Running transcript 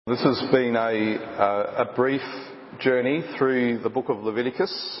This has been a brief journey through the book of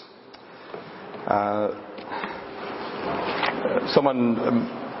Leviticus. Someone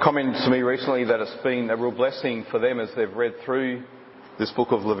commented to me recently that it's been a real blessing for them as they've read through this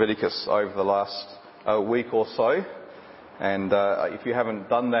book of Leviticus over the last week or so. And if you haven't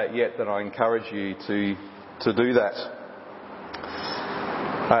done that yet, then I encourage you to do that.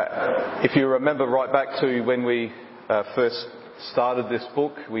 If you remember right back to when we first started this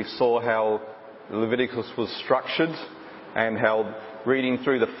book, we saw how Leviticus was structured and how reading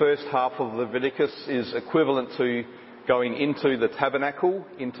through the first half of Leviticus is equivalent to going into the tabernacle,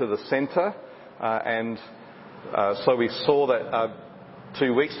 into the centre. So we saw that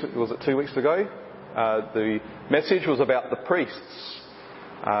 2 weeks ago? The message was about the priests.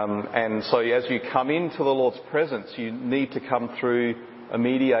 And so as you come into the Lord's presence, you need to come through a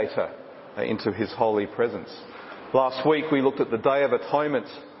mediator into His holy presence. Last week we looked at the Day of Atonement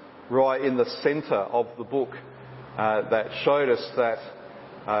right in the centre of the book that showed us that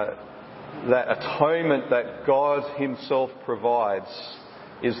atonement that God Himself provides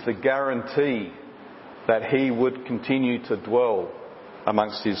is the guarantee that He would continue to dwell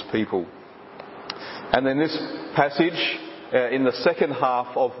amongst His people. And then this passage in the second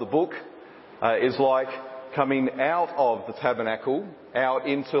half of the book is like coming out of the tabernacle, out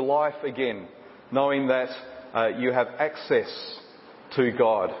into life again, knowing that you have access to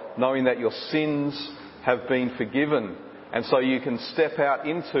God, knowing that your sins have been forgiven, and so you can step out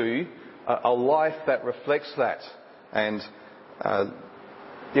into a life that reflects that. And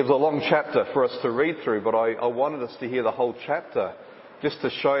it was a long chapter for us to read through, but I wanted us to hear the whole chapter just to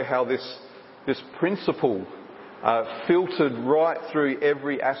show how this principle filtered right through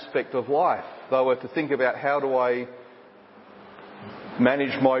every aspect of life. They were to think about, how do I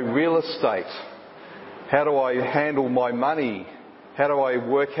manage my real estate? How do I handle my money? How do I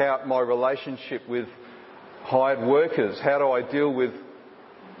work out my relationship with hired workers? How do I deal with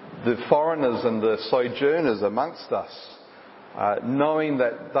the foreigners and the sojourners amongst us? Knowing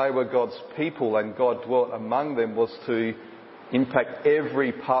that they were God's people and God dwelt among them was to impact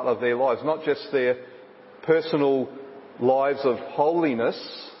every part of their lives, not just their personal lives of holiness,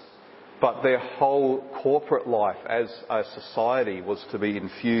 but their whole corporate life as a society was to be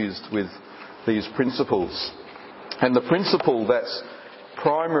infused with these principles. And the principle that's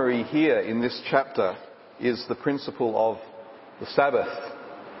primary here in this chapter is the principle of the Sabbath.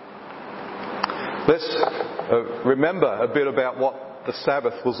 Let's remember a bit about what the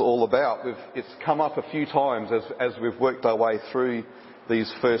Sabbath was all about. It's come up a few times as we've worked our way through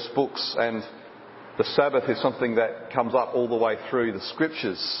these first books, and the Sabbath is something that comes up all the way through the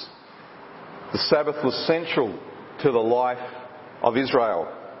Scriptures. The Sabbath was central to the life of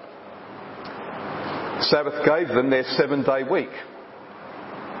Israel. Sabbath gave them their 7-day week,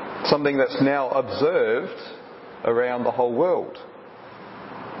 something that's now observed around the whole world.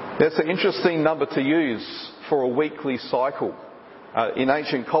 That's an interesting number to use for a weekly cycle. In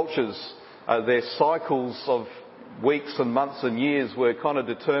ancient cultures, their cycles of weeks and months and years were kind of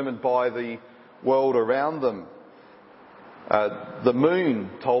determined by the world around them. The moon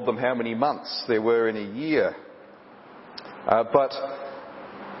told them how many months there were in a year. But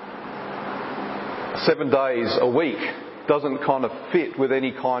 7 days a week doesn't kind of fit with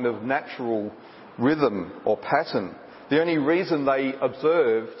any kind of natural rhythm or pattern. The only reason they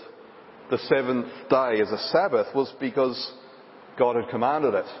observed the seventh day as a Sabbath was because God had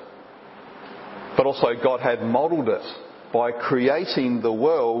commanded it. But also God had modelled it by creating the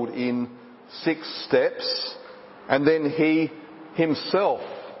world in 6 steps, and then He Himself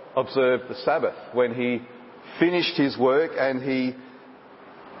observed the Sabbath when He finished His work and He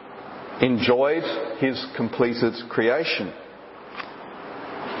enjoyed His completed creation.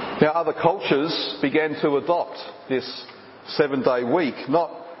 Now, other cultures began to adopt this 7-day week,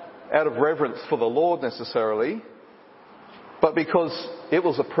 not out of reverence for the Lord necessarily, but because it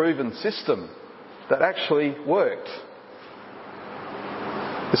was a proven system that actually worked.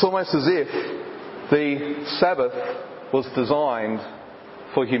 It's almost as if the Sabbath was designed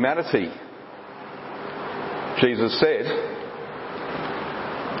for humanity. Jesus said,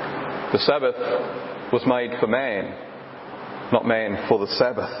 the Sabbath was made for man, not man for the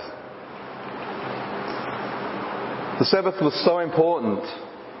Sabbath. The Sabbath was so important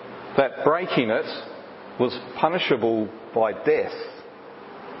that breaking it was punishable by death.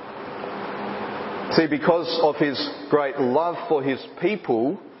 See, because of His great love for His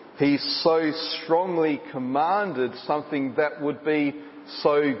people, He so strongly commanded something that would be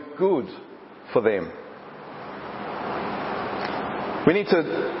so good for them. We need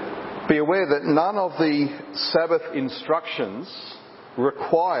to be aware that none of the Sabbath instructions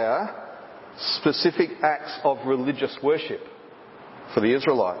require specific acts of religious worship for the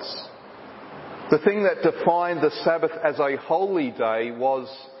Israelites. The thing that defined the Sabbath as a holy day was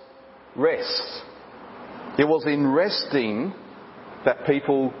rest. It was in resting that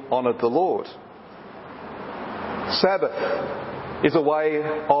people honoured the Lord. Sabbath is a way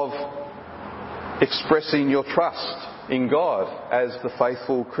of expressing your trust in God as the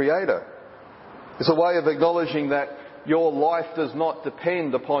faithful Creator. It's a way of acknowledging that your life does not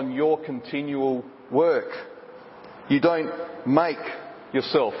depend upon your continual work. You don't make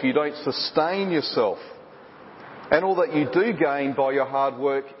yourself. You don't sustain yourself. And all that you do gain by your hard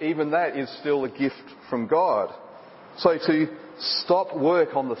work, even that is still a gift from God. So to stop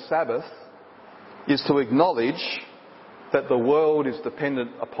work on the Sabbath is to acknowledge that the world is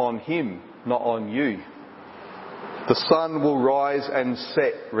dependent upon Him, not on you. The sun will rise and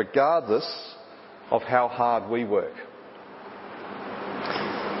set regardless of how hard we work.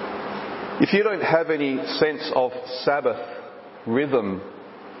 If you don't have any sense of Sabbath rhythm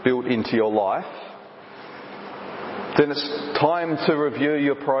built into your life, then it's time to review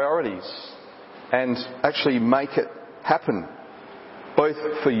your priorities and actually make it happen, both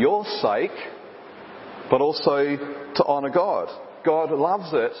for your sake, but also to honour God. God loves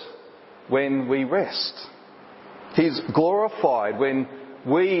it when we rest. He's glorified when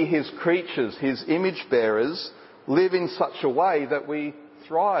we, His creatures, His image bearers, live in such a way that we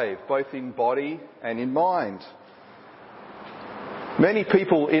thrive, both in body and in mind. Many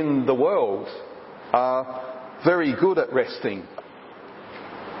people in the world are very good at resting.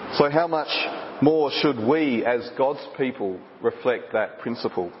 So how much more should we, as God's people, reflect that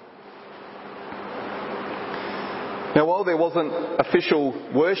principle? Now, while there wasn't official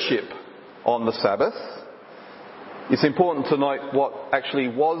worship on the Sabbath, it's important to note what actually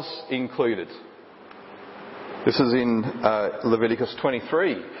was included. This is in Leviticus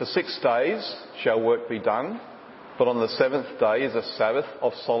 23. For 6 days shall work be done, but on the 7th day is a Sabbath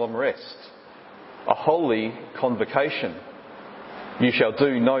of solemn rest, a holy convocation. You shall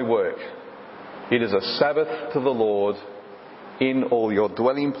do no work. It is a Sabbath to the Lord in all your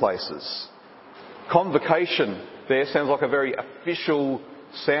dwelling places. Convocation there sounds like a very official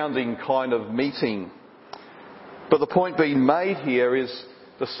sounding kind of meeting. But the point being made here is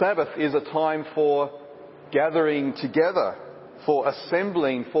the Sabbath is a time for gathering together, for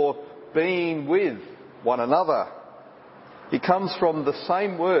assembling, for being with one another. It comes from the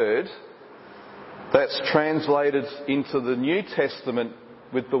same word that's translated into the New Testament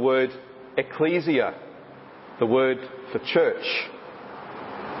with the word ecclesia, the word for church.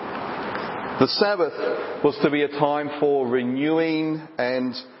 The Sabbath was to be a time for renewing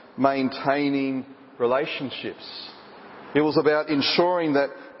and maintaining relationships. It was about ensuring that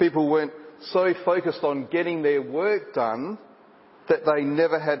people weren't so focused on getting their work done that they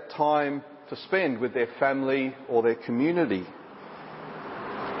never had time to spend with their family or their community.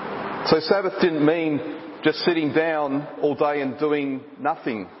 So Sabbath didn't mean just sitting down all day and doing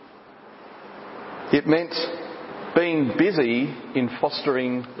nothing. It meant being busy in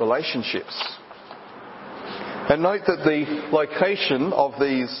fostering relationships. And note that the location of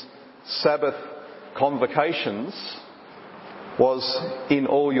these Sabbath convocations was in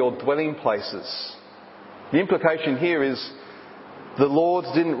all your dwelling places. The implication here is the Lord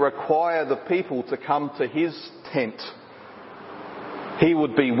didn't require the people to come to His tent. He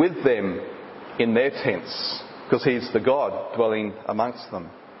would be with them in their tents because He's the God dwelling amongst them.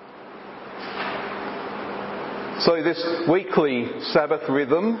 So this weekly Sabbath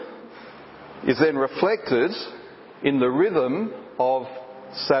rhythm is then reflected in the rhythm of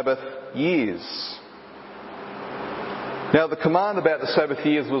Sabbath years. Now, the command about the Sabbath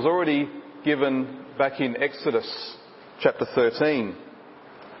years was already given back in Exodus chapter 13.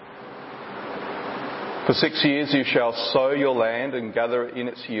 For 6 years you shall sow your land and gather in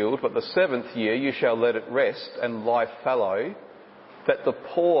its yield, but the 7th year you shall let it rest and lie fallow, that the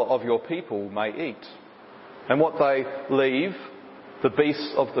poor of your people may eat. And what they leave, the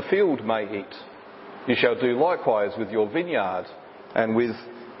beasts of the field may eat. You shall do likewise with your vineyard and with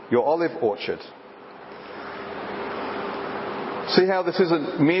your olive orchard. See how this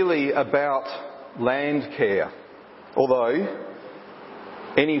isn't merely about land care, although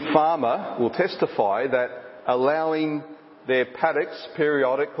any farmer will testify that allowing their paddocks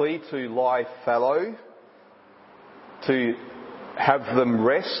periodically to lie fallow, to have them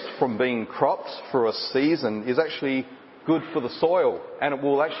rest from being cropped for a season, is actually good for the soil, and it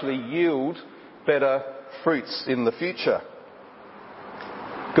will actually yield better fruits in the future.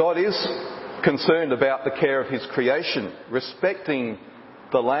 God is concerned about the care of His creation. Respecting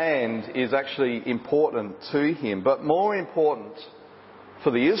the land is actually important to Him. But more important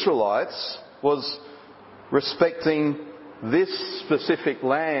for the Israelites was respecting this specific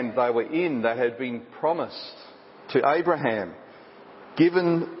land they were in that had been promised to Abraham,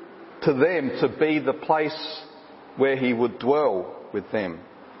 given to them to be the place where he would dwell with them.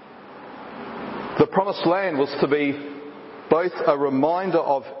 The promised land was to be both a reminder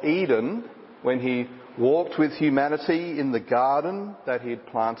of Eden, when he walked with humanity in the garden that he had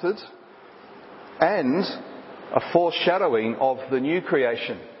planted, and a foreshadowing of the new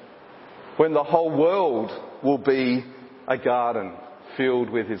creation, when the whole world will be a garden filled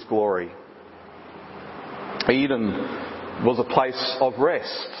with his glory. Eden was a place of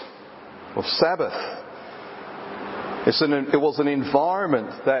rest, of Sabbath. It was an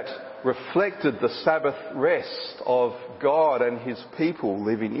environment that reflected the Sabbath rest of God and his people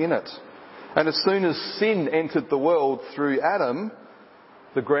living in it. And as soon as sin entered the world through Adam,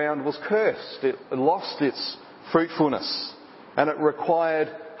 the ground was cursed. It lost its fruitfulness, and it required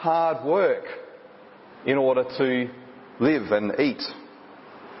hard work in order to live and eat.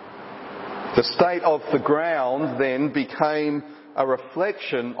 The state of the ground then became a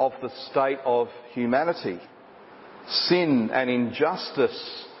reflection of the state of humanity. Sin and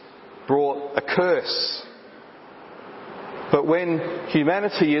injustice brought a curse. But when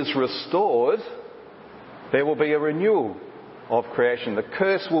humanity is restored, there will be a renewal of creation. The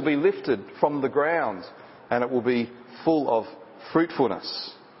curse will be lifted from the ground, and it will be full of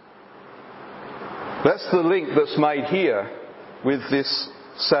fruitfulness. That's the link that's made here with this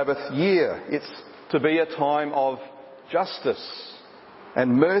Sabbath year. It's to be a time of justice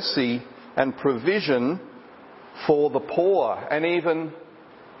and mercy and provision for the poor, and even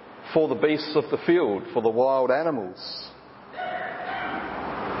for the beasts of the field, for the wild animals.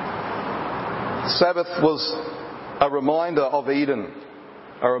 Sabbath was a reminder of Eden,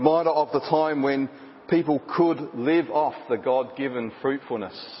 a reminder of the time when people could live off the God-given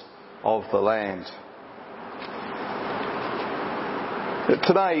fruitfulness of the land.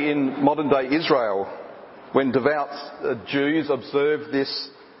 Today in modern-day Israel, when devout Jews observe this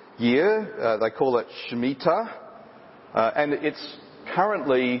year, they call it Shemitah, and it's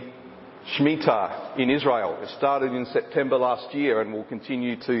currently Shemitah in Israel. It started in September last year and will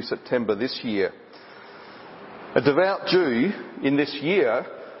continue to September this year. A devout Jew in this year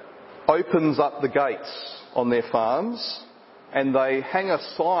opens up the gates on their farms, and they hang a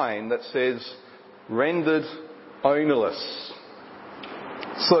sign that says, "Rendered ownerless,"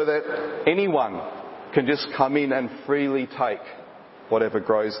 so that anyone can just come in and freely take whatever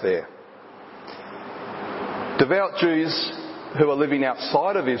grows there. Devout Jews who are living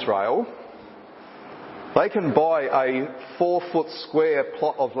outside of Israel, they can buy a 4-foot square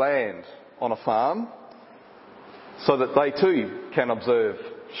plot of land on a farm so that they too can observe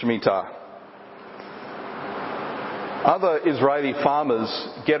Shemitah. Other Israeli farmers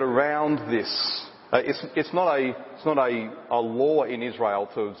get around this. It's not a law in Israel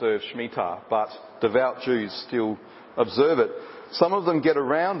to observe Shemitah, but devout Jews still observe it. Some of them get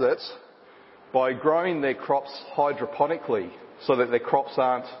around it by growing their crops hydroponically, so that their crops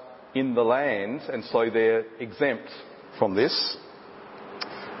aren't in the land, and so they're exempt from this.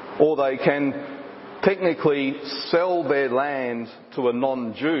 Or they can technically sell their land to a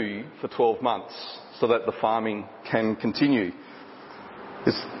non-Jew for 12 months so that the farming can continue.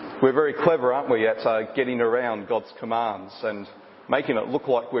 We're very clever, aren't we, at getting around God's commands and making it look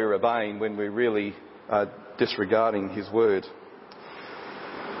like we're obeying when we're really disregarding his word.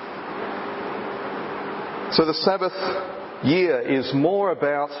 So the Sabbath year is more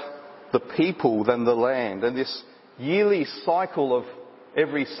about the people than the land. And this yearly cycle of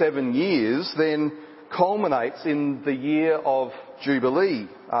every 7 years then culminates in the year of Jubilee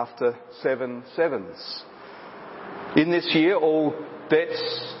after 7 sevens. In this year, all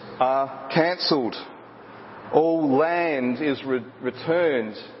debts are cancelled. All land is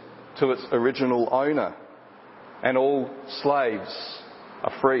returned to its original owner. And all slaves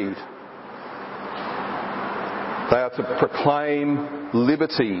are freed. They are to proclaim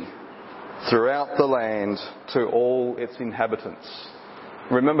liberty throughout the land to all its inhabitants.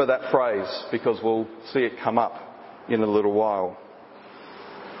 Remember that phrase, because we'll see it come up in a little while.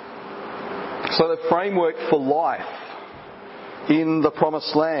 So the framework for life in the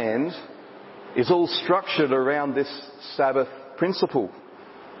Promised Land is all structured around this Sabbath principle.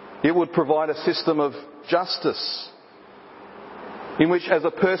 It would provide a system of justice in which, as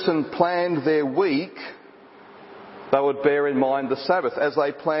a person planned their week, they would bear in mind the Sabbath. As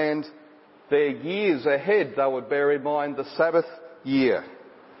they planned their years ahead, they would bear in mind the Sabbath year.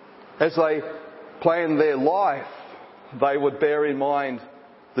 As they planned their life, they would bear in mind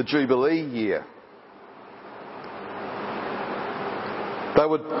the Jubilee year. They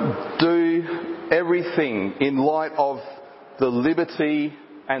would do everything in light of the liberty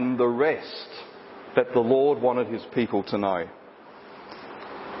and the rest that the Lord wanted his people to know.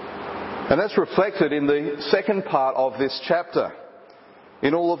 And that's reflected in the second part of this chapter,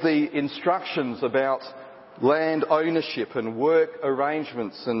 in all of the instructions about land ownership and work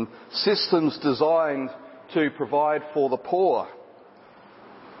arrangements and systems designed to provide for the poor.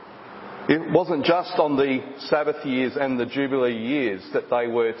 It wasn't just on the Sabbath years and the Jubilee years that they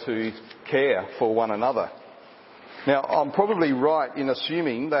were to care for one another. Now, I'm probably right in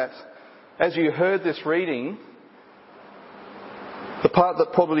assuming that as you heard this reading, the part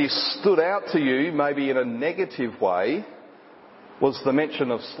that probably stood out to you, maybe in a negative way, was the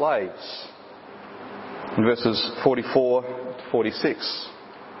mention of slaves in verses 44 to 46.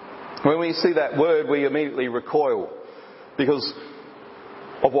 When we see that word, we immediately recoil because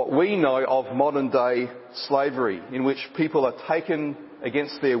of what we know of modern day slavery, in which people are taken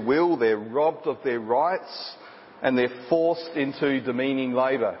against their will, they're robbed of their rights, and they're forced into demeaning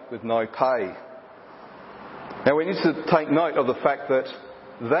labour with no pay. Now we need to take note of the fact that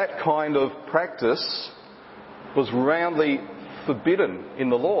that kind of practice was roundly forbidden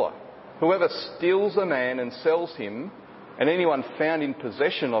in the law. Whoever steals a man and sells him, and anyone found in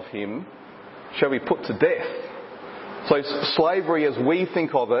possession of him, shall be put to death. So slavery as we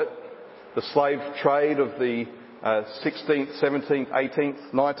think of it, the slave trade of the 16th, 17th,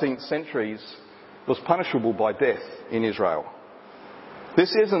 18th, 19th centuries, was punishable by death in Israel.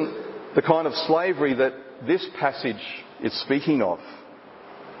 This isn't the kind of slavery that this passage is speaking of,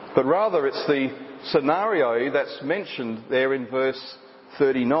 but rather it's the scenario that's mentioned there in verse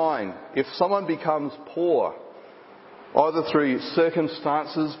 39. If someone becomes poor, either through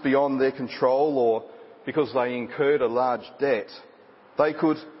circumstances beyond their control or because they incurred a large debt, they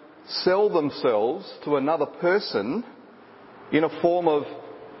could sell themselves to another person in a form of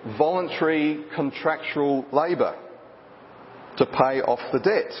voluntary contractual labour to pay off the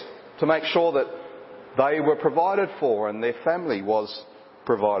debt, to make sure that they were provided for and their family was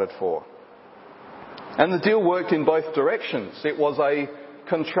provided for. And the deal worked in both directions. It was a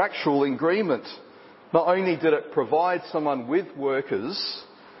contractual agreement. Not only did it provide someone with workers,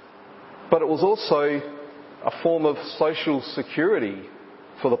 but it was also a form of social security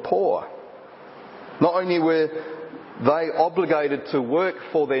for the poor. Not only were they obligated to work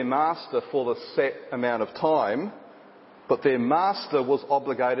for their master for the set amount of time, but their master was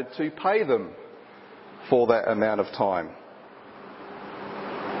obligated to pay them for that amount of time.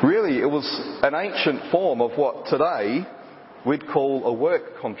 Really, it was an ancient form of what today we'd call a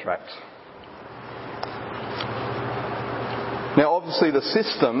work contract. Now, obviously the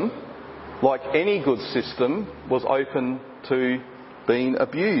system, like any good system, was open to being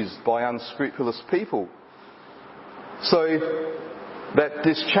abused by unscrupulous people. So that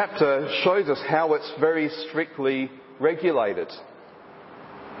this chapter shows us how it's very strictly regulated.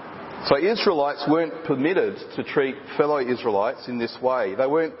 So Israelites weren't permitted to treat fellow Israelites in this way. They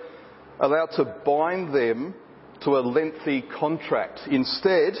weren't allowed to bind them to a lengthy contract.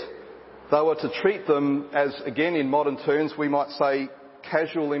 Instead, they were to treat them as, again in modern terms, we might say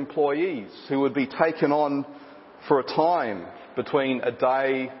casual employees who would be taken on for a time between a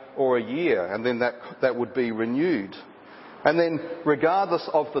day or a year, and then that would be renewed. And then regardless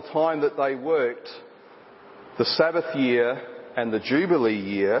of the time that they worked, the Sabbath year and the Jubilee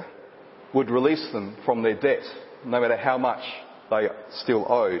year would release them from their debt, no matter how much they still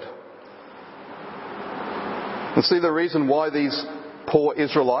owed. And see the reason why these poor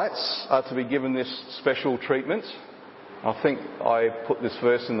Israelites are to be given this special treatment? I think I put this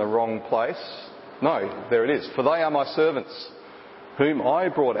verse in the wrong place. No, there it is. For they are my servants, whom I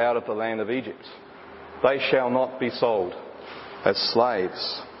brought out of the land of Egypt. They shall not be sold as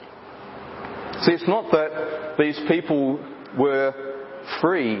slaves. See, it's not that these people were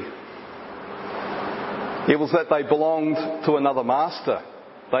free. It was that they belonged to another master.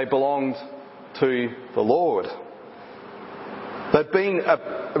 They belonged to the Lord. They'd been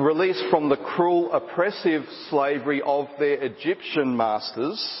released from the cruel, oppressive slavery of their Egyptian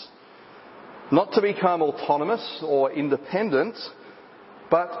masters, not to become autonomous or independent,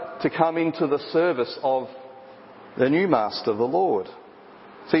 but to come into the service of the new master, the Lord.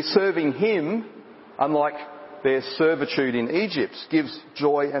 See, serving him, unlike their servitude in Egypt, gives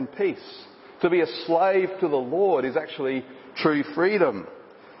joy and peace. To be a slave to the Lord is actually true freedom.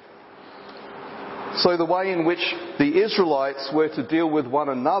 So the way in which the Israelites were to deal with one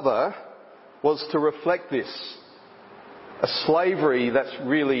another was to reflect this. A slavery that's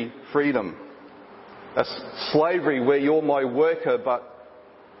really freedom. A slavery where you're my worker, but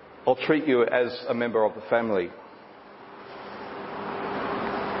I'll treat you as a member of the family.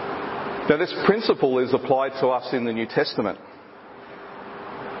 Now this principle is applied to us in the New Testament.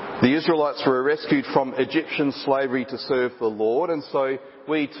 The Israelites were rescued from Egyptian slavery to serve the Lord, and so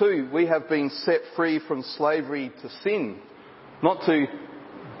we too, we have been set free from slavery to sin. Not to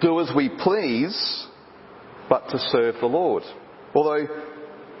do as we please, but to serve the Lord. Although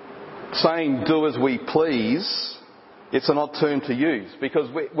saying do as we please, it's an odd term to use, because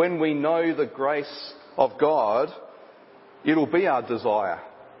when we know the grace of God, it'll be our desire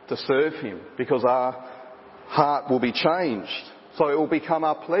to serve Him, because our heart will be changed. So it will become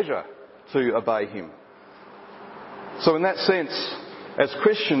our pleasure to obey Him. So in that sense, as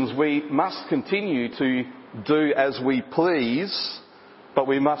Christians, we must continue to do as we please, but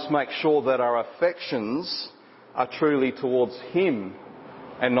we must make sure that our affections are truly towards Him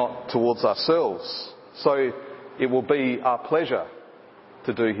and not towards ourselves. So it will be our pleasure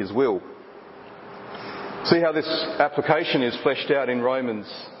to do His will. See how this application is fleshed out in Romans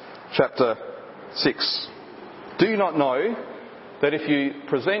chapter 6. Do you not know that if you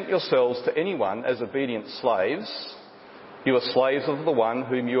present yourselves to anyone as obedient slaves, you are slaves of the one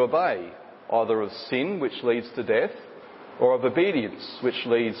whom you obey, either of sin, which leads to death, or of obedience, which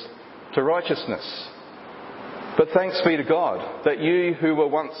leads to righteousness? But thanks be to God that you who were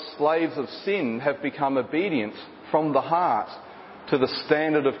once slaves of sin have become obedient from the heart to the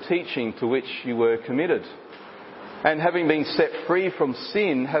standard of teaching to which you were committed. And having been set free from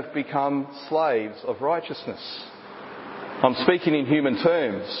sin, have become slaves of righteousness. I'm speaking in human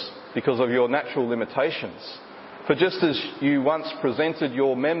terms because of your natural limitations. For just as you once presented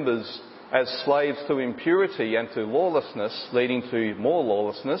your members as slaves to impurity and to lawlessness, leading to more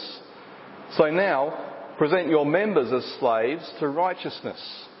lawlessness, so now present your members as slaves to righteousness,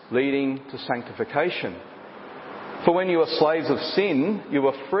 leading to sanctification. For when you were slaves of sin, you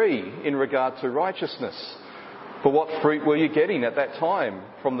were free in regard to righteousness. But what fruit were you getting at that time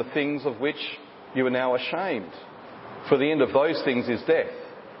from the things of which you are now ashamed? For the end of those things is death.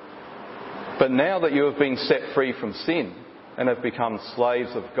 But now that you have been set free from sin and have become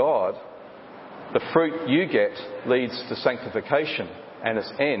slaves of God, the fruit you get leads to sanctification and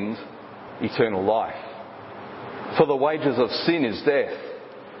its end, eternal life. For the wages of sin is death,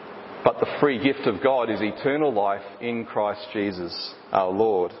 but the free gift of God is eternal life in Christ Jesus our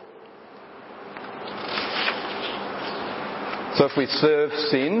Lord. So if we serve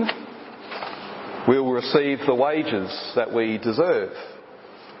sin, we will receive the wages that we deserve,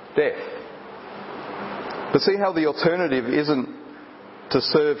 death. But see how the alternative isn't to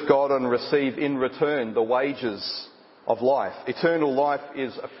serve God and receive in return the wages of life. Eternal life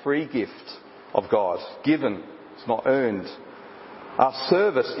is a free gift of God, given, it's not earned. Our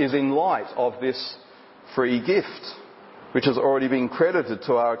service is in light of this free gift, which has already been credited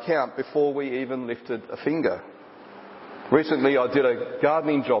to our account before we even lifted a finger. Recently I did a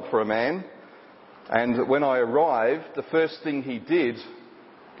gardening job for a man, and when I arrived, the first thing he did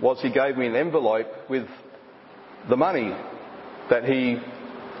was he gave me an envelope with the money that he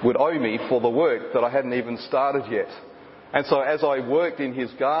would owe me for the work that I hadn't even started yet. And so as I worked in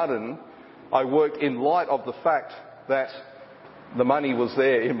his garden, I worked in light of the fact that the money was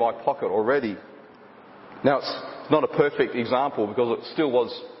there in my pocket already. Now it's not a perfect example because it still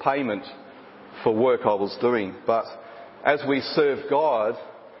was payment for work I was doing, but as we serve God,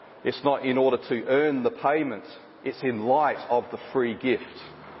 it's not in order to earn the payment, it's in light of the free gift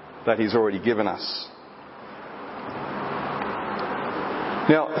that He's already given us.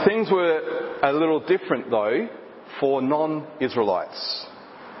 Now, things were a little different though for non-Israelites.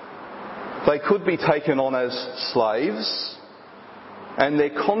 They could be taken on as slaves, and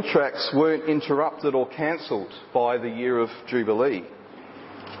their contracts weren't interrupted or cancelled by the year of Jubilee.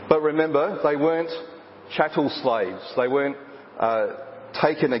 But remember, they weren't chattel slaves. They weren't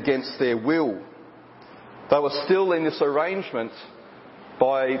taken against their will. They were still in this arrangement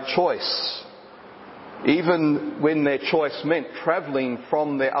by choice, even when their choice meant travelling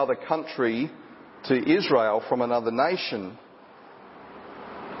from their other country to Israel from another nation.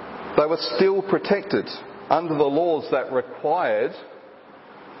 They were still protected under the laws that required,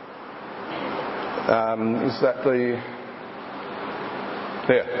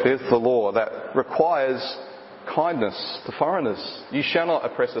 there's the law that requires kindness to foreigners. You shall not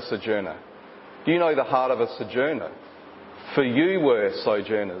oppress a sojourner. You know the heart of a sojourner, for you were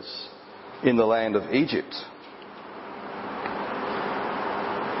sojourners in the land of Egypt.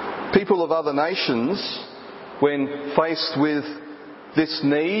 People of other nations, when faced with this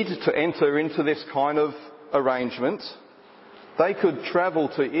need to enter into this kind of arrangement, they could travel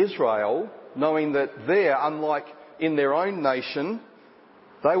to Israel knowing that there, unlike in their own nation,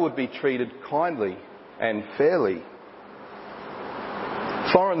 they would be treated kindly and fairly.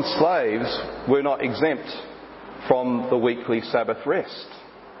 Foreign slaves were not exempt from the weekly Sabbath rest.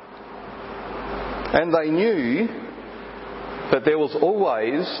 And they knew that there was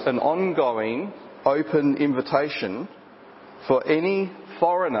always an ongoing open invitation for any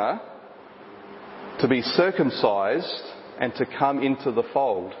foreigner to be circumcised and to come into the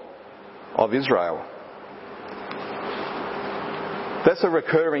fold of Israel. That's a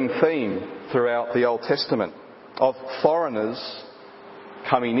recurring theme throughout the Old Testament, of foreigners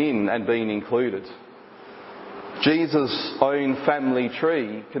coming in and being included. Jesus' own family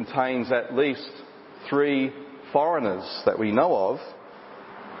tree contains at least 3 foreigners that we know of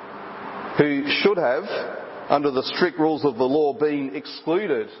who should have, under the strict rules of the law, been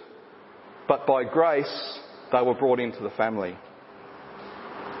excluded, but by grace they were brought into the family.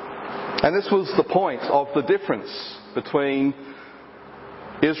 And this was the point of the difference between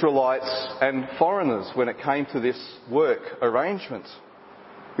Israelites and foreigners when it came to this work arrangement.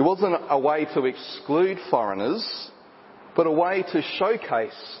 It wasn't a way to exclude foreigners, but a way to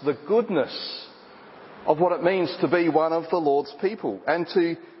showcase the goodness of what it means to be one of the Lord's people, and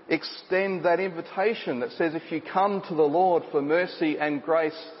to extend that invitation that says if you come to the Lord for mercy and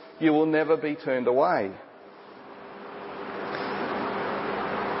grace, you will never be turned away.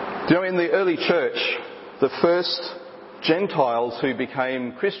 Do you know, in the early church, the first Gentiles who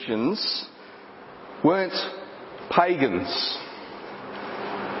became Christians weren't pagans.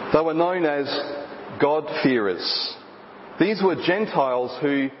 They were known as God-fearers. These were Gentiles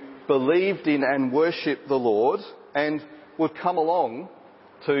who believed in and worshipped the Lord and would come along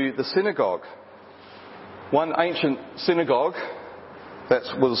to the synagogue. One ancient synagogue that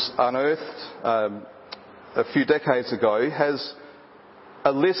was unearthed a few decades ago has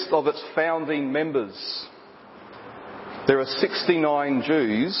a list of its founding members. There are 69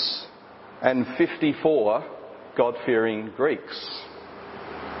 Jews and 54 God-fearing Greeks.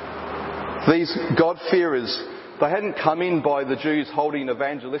 These God-fearers, they hadn't come in by the Jews holding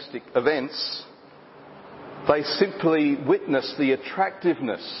evangelistic events. They simply witnessed the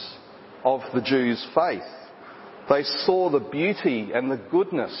attractiveness of the Jews' faith. They saw the beauty and the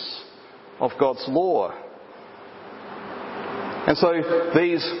goodness of God's law. And so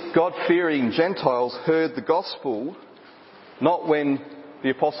these God-fearing Gentiles heard the gospel not when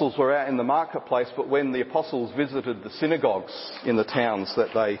the apostles were out in the marketplace, but when the apostles visited the synagogues in the towns that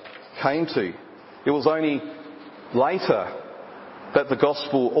they came to. It was only later that the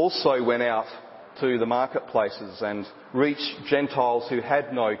gospel also went out to the marketplaces and reached Gentiles who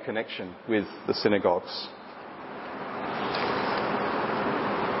had no connection with the synagogues.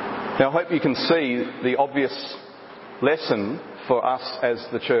 Now I hope you can see the obvious lesson for us as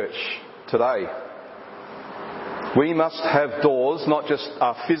the church today. We must have doors, not just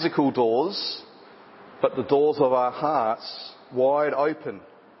our physical doors, but the doors of our hearts wide open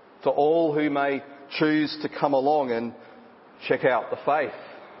to all who may choose to come along and check out the faith.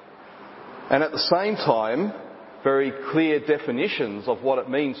 And at the same time, very clear definitions of what it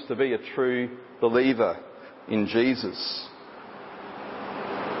means to be a true believer in Jesus.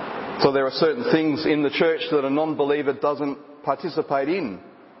 So there are certain things in the church that a non-believer doesn't participate in.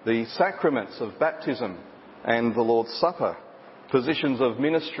 The sacraments of baptism and the Lord's Supper, positions of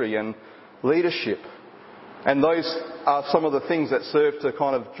ministry and leadership. And those are some of the things that serve to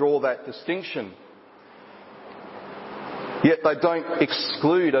kind of draw that distinction. Yet they don't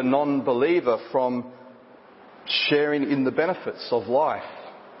exclude a non-believer from sharing in the benefits of life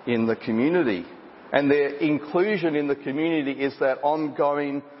in the community. And their inclusion in the community is that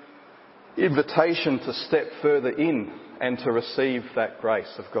ongoing invitation to step further in and to receive that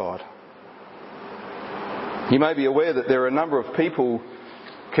grace of God. You may be aware that there are a number of people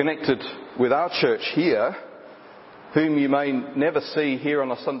connected with our church here whom you may never see here on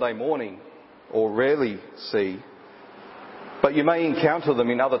a Sunday morning, or rarely see, but you may encounter them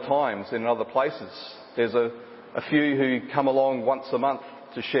in other times, in other places. There's a few who come along once a month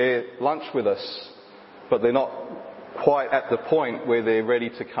to share lunch with us, but they're not quite at the point where they're ready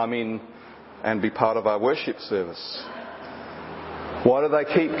to come in and be part of our worship service. Why do they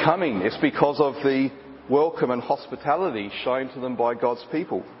keep coming? It's because of the welcome and hospitality shown to them by God's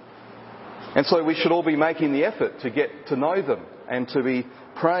people. And so we should all be making the effort to get to know them and to be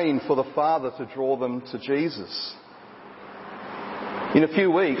praying for the Father to draw them to Jesus. In a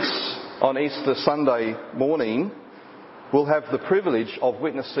few weeks, on Easter Sunday morning, we'll have the privilege of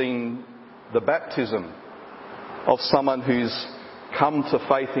witnessing the baptism of someone who's come to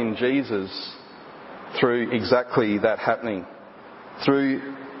faith in Jesus through exactly that happening.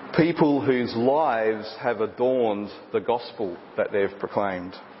 Through people whose lives have adorned the gospel that they've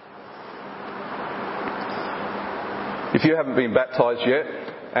proclaimed. If you haven't been baptised yet,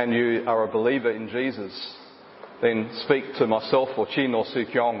 and you are a believer in Jesus, then speak to myself or Chin or Soo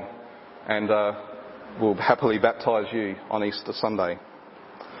Kyong, and we'll happily baptise you on Easter Sunday.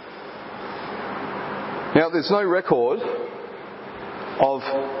 Now, there's no record of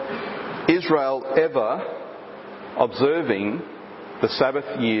Israel ever observing the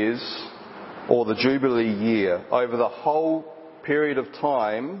Sabbath years or the Jubilee year over the whole period of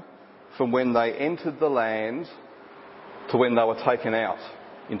time from when they entered the land to when they were taken out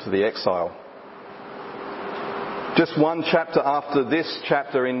into the exile. Just one chapter after this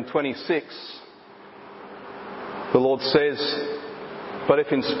chapter in 26, the Lord says, "But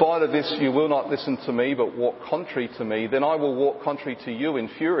if in spite of this you will not listen to me but walk contrary to me, then I will walk contrary to you in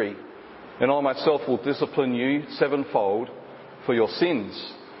fury, and I myself will discipline you sevenfold for your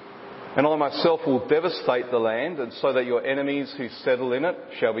sins. And I myself will devastate the land, and so that your enemies who settle in it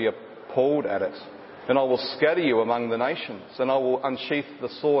shall be appalled at it. And I will scatter you among the nations, and I will unsheath the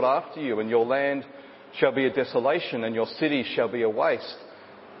sword after you, and your land shall be a desolation, and your cities shall be a waste.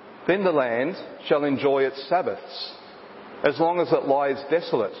 Then the land shall enjoy its Sabbaths, as long as it lies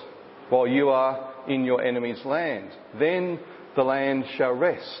desolate, while you are in your enemy's land. Then the land shall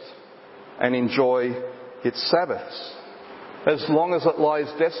rest and enjoy its Sabbaths. As long as it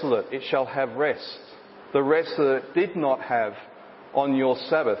lies desolate, it shall have rest, the rest that it did not have on your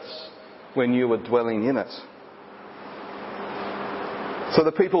Sabbaths when you were dwelling in it." So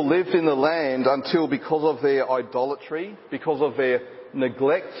the people lived in the land until, because of their idolatry, because of their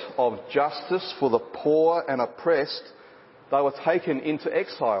neglect of justice for the poor and oppressed, they were taken into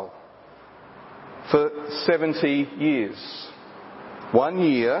exile for 70 years. 1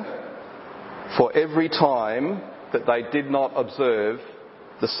 year for every time that they did not observe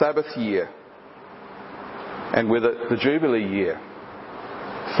the Sabbath year, and with it the Jubilee year.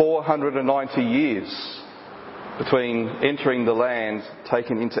 490 years between entering the land,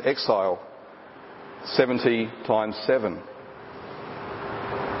 taken into exile, 70 times 7.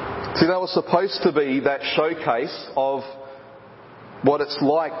 See, that was supposed to be that showcase of what it's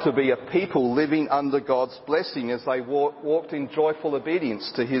like to be a people living under God's blessing as they walked in joyful obedience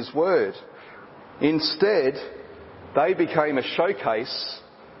to His word. Instead, they became a showcase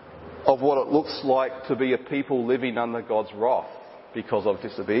of what it looks like to be a people living under God's wrath because of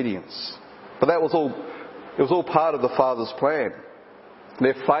disobedience. But it was all part of the Father's plan.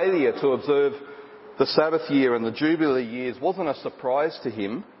 Their failure to observe the Sabbath year and the Jubilee years wasn't a surprise to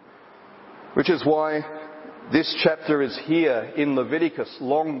Him, which is why this chapter is here in Leviticus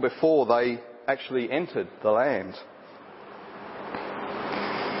long before they actually entered the land.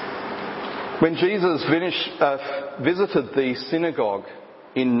 When Jesus visited the synagogue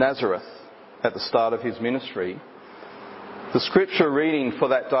in Nazareth at the start of His ministry, the scripture reading for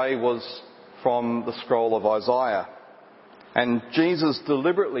that day was from the scroll of Isaiah. And Jesus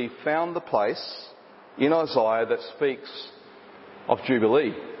deliberately found the place in Isaiah that speaks of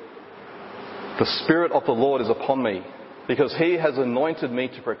Jubilee. "The Spirit of the Lord is upon me, because He has anointed me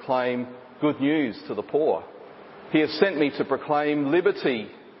to proclaim good news to the poor. He has sent me to proclaim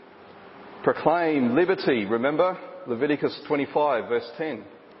liberty. Proclaim liberty," remember? Leviticus 25 verse 10.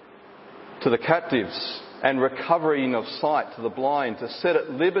 "To the captives, and recovering of sight to the blind, to set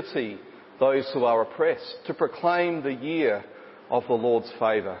at liberty those who are oppressed, to proclaim the year of the Lord's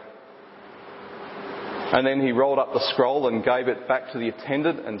favour." And then He rolled up the scroll and gave it back to the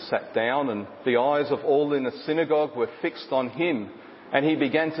attendant and sat down, and the eyes of all in the synagogue were fixed on Him. And He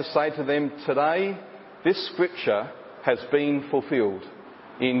began to say to them, "Today this scripture has been fulfilled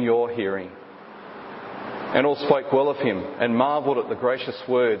in your hearing." And all spoke well of Him and marvelled at the gracious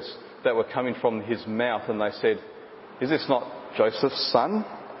words that were coming from His mouth. And they said, "Is this not Joseph's son?"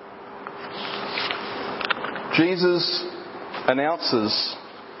 Jesus announces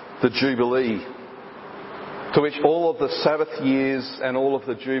the Jubilee, to which all of the Sabbath years and all of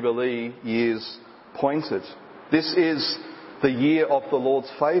the Jubilee years pointed. This is the year of the Lord's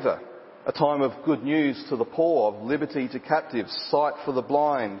favour, a time of good news to the poor, of liberty to captives, sight for the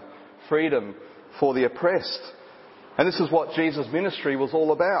blind, freedom for the oppressed. And this is what Jesus' ministry was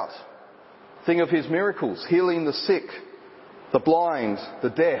all about. Think of His miracles, healing the sick, the blind, the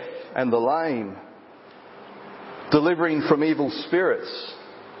deaf and the lame, delivering from evil spirits,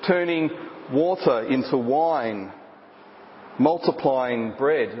 turning water into wine, multiplying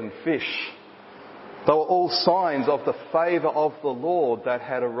bread and fish. They were all signs of the favour of the Lord that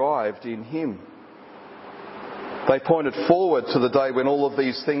had arrived in Him. They pointed forward to the day when all of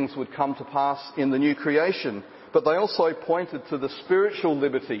these things would come to pass in the new creation, but they also pointed to the spiritual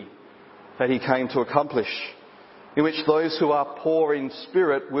liberty that He came to accomplish, in which those who are poor in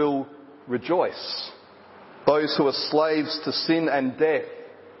spirit will rejoice. Those who are slaves to sin and death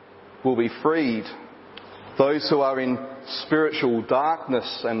will be freed. Those who are in spiritual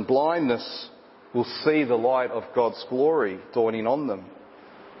darkness and blindness will see the light of God's glory dawning on them.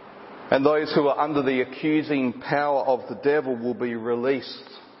 And those who are under the accusing power of the devil will be released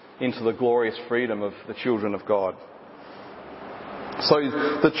into the glorious freedom of the children of God. So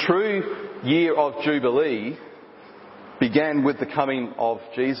the true year of Jubilee began with the coming of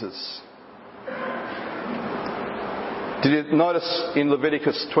Jesus. Did you notice in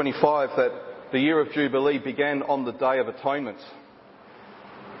Leviticus 25 that the year of Jubilee began on the Day of Atonement?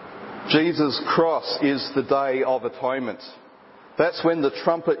 Jesus' cross is the Day of Atonement. That's when the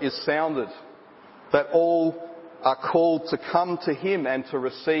trumpet is sounded, that all are called to come to him and to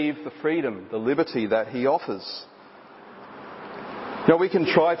receive the freedom, the liberty that he offers. Now, we can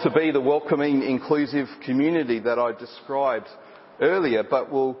try to be the welcoming, inclusive community that I described earlier,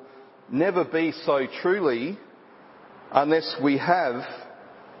 but we'll never be so truly unless we have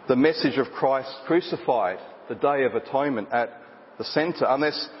the message of Christ crucified, the Day of Atonement, at the centre,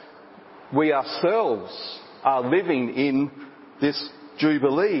 unless we ourselves are living in this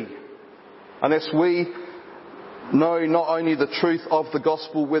Jubilee, unless we know not only the truth of the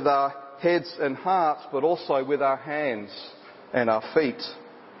gospel with our heads and hearts, but also with our hands and our feet.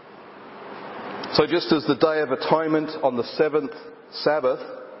 So just as the Day of Atonement on the seventh Sabbath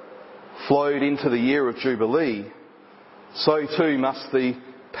flowed into the year of Jubilee, so too must the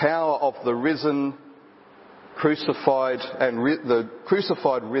power of the risen, crucified and the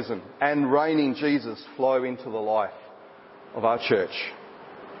crucified, risen and reigning Jesus flow into the life of our church.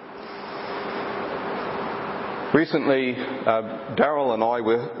 Recently, Darryl and I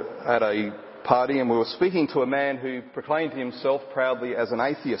were at a party and we were speaking to a man who proclaimed himself proudly as an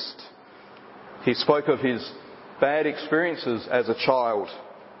atheist. He spoke of his bad experiences as a child,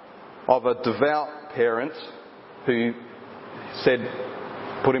 of a devout parent who said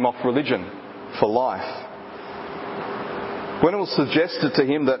put him off religion for life. When it was suggested to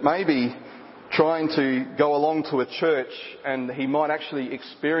him that maybe trying to go along to a church and he might actually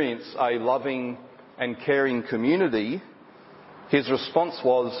experience a loving and caring community, his response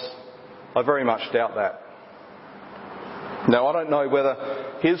was, "I very much doubt that." Now, I don't know whether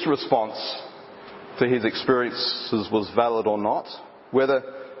his response to his experiences was valid or not, whether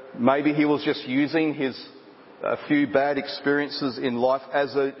maybe he was just using a few bad experiences in life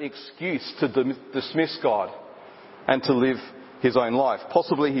as an excuse to dismiss God and to live his own life.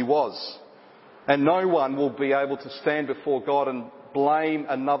 Possibly he was. And no one will be able to stand before God and blame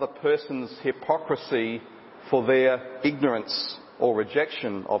another person's hypocrisy for their ignorance or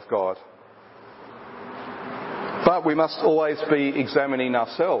rejection of God. But we must always be examining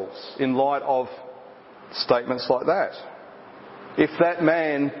ourselves in light of statements like that. If that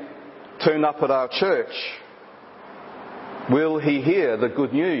man turned up at our church, will he hear the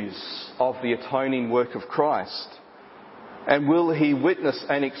good news of the atoning work of Christ? And will he witness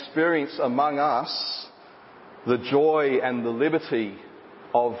and experience among us the joy and the liberty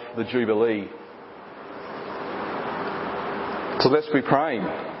of the Jubilee? So let's be praying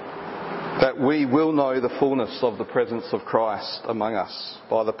that we will know the fullness of the presence of Christ among us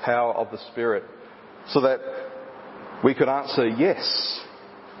by the power of the Spirit, so that we could answer yes,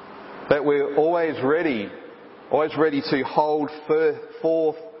 that we're always ready to hold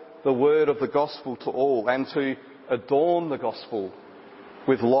forth the word of the gospel to all and to adorn the gospel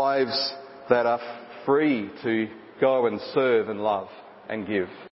with lives that are free to go and serve and love and give.